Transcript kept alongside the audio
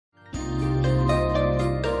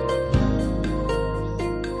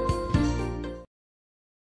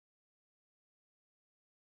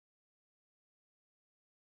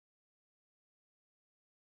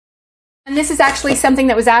And this is actually something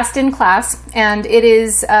that was asked in class, and it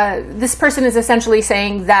is, this person is essentially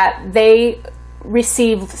saying that they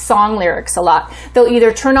receive song lyrics a lot. They'll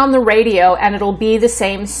either turn on the radio and it'll be the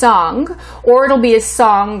same song, or it'll be a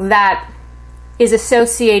song that is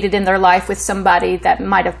associated in their life with somebody that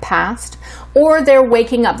might have passed, or they're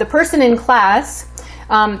waking up. The person in class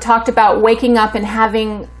talked about waking up and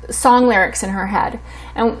having song lyrics in her head.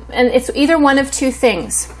 And it's either one of two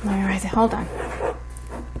things. All right, hold on.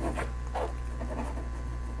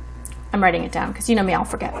 I'm writing it down because you know me, I'll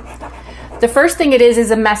forget. The first thing it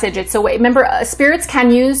is a message. It's a way. Remember, spirits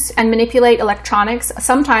can use and manipulate electronics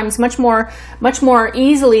sometimes much more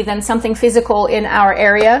easily than something physical in our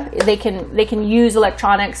area. They can use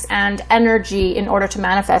electronics and energy in order to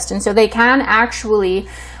manifest, and so they can actually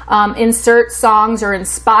insert songs or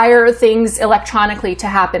inspire things electronically to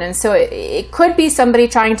happen. And so it could be somebody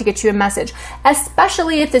trying to get you a message,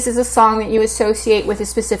 especially if this is a song that you associate with a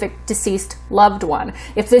specific deceased loved one.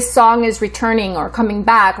 If this song is returning or coming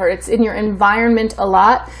back, or it's in your environment a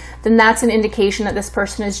lot, then that's an indication that this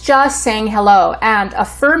person is just saying hello and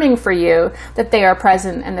affirming for you that they are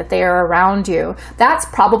present and that they are around you. That's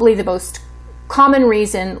probably the most common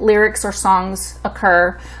reason lyrics or songs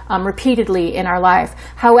occur repeatedly in our life.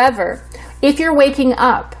 However, if you're waking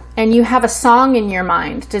up and you have a song in your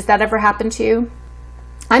mind, does that ever happen to you?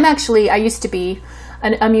 I used to be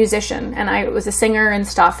a musician, and I was a singer and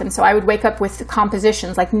stuff, and so I would wake up with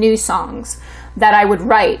compositions, like new songs that I would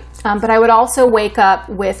write, but I would also wake up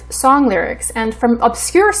with song lyrics, and from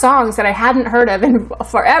obscure songs that I hadn't heard of in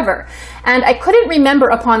forever. And I couldn't remember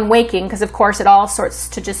upon waking, because of course it all sorts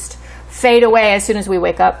to just fade away as soon as we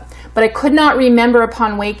wake up. But I could not remember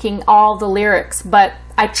upon waking all the lyrics. But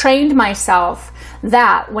I trained myself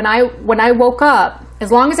that when I woke up,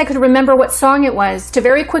 as long as I could remember what song it was, to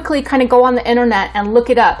very quickly kind of go on the internet and look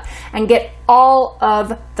it up and get all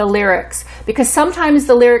of the lyrics. Because sometimes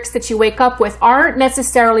the lyrics that you wake up with aren't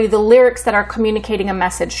necessarily the lyrics that are communicating a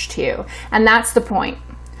message to you. And that's the point.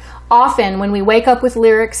 Often when we wake up with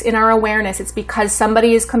lyrics in our awareness, it's because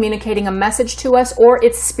somebody is communicating a message to us, or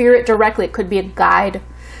it's spirit directly. It could be a guide,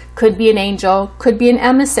 could be an angel, could be an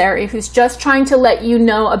emissary who's just trying to let you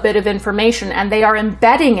know a bit of information, and they are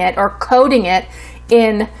embedding it or coding it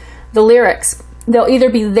in the lyrics. They'll either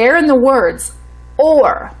be there in the words,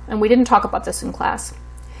 or, and we didn't talk about this in class,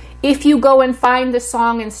 if you go and find the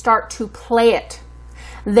song and start to play it,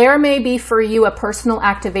 there may be for you a personal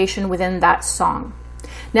activation within that song.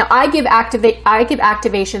 Now, I give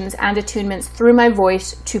activations and attunements through my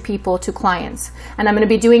voice to people, to clients. And I'm going to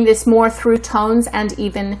be doing this more through tones and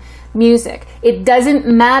even music. It doesn't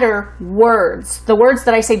matter words. The words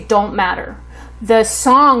that I say don't matter. The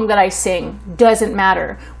song that I sing doesn't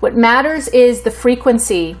matter. What matters is the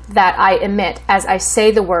frequency that I emit as I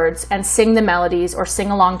say the words and sing the melodies or sing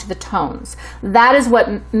along to the tones. That is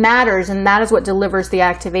what matters, and that is what delivers the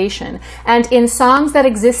activation. And in songs that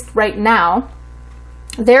exist right now,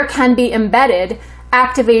 there can be embedded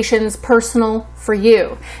activations personal for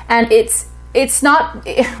you. And it's not,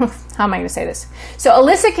 how am I going to say this? So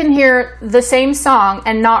Alyssa can hear the same song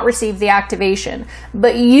and not receive the activation,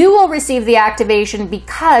 but you will receive the activation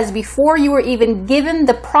because before you were even given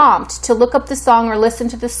the prompt to look up the song or listen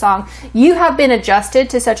to the song, you have been adjusted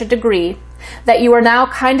to such a degree that you are now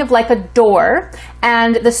kind of like a door,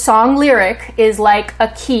 and the song lyric is like a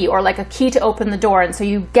key, or like a key to open the door. And so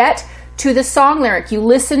you get to the song lyric, you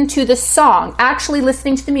listen to the song, actually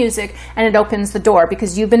listening to the music, and it opens the door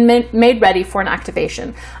because you've been made ready for an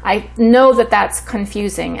activation. I know that that's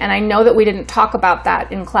confusing, and I know that we didn't talk about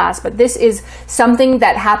that in class, but this is something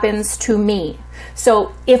that happens to me.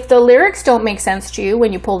 So if the lyrics don't make sense to you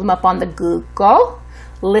when you pull them up on the Google,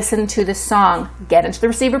 listen to the song. Get into the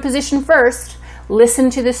receiver position first,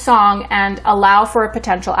 listen to the song, and allow for a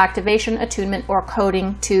potential activation, attunement, or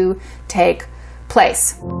coding to take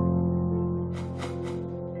place.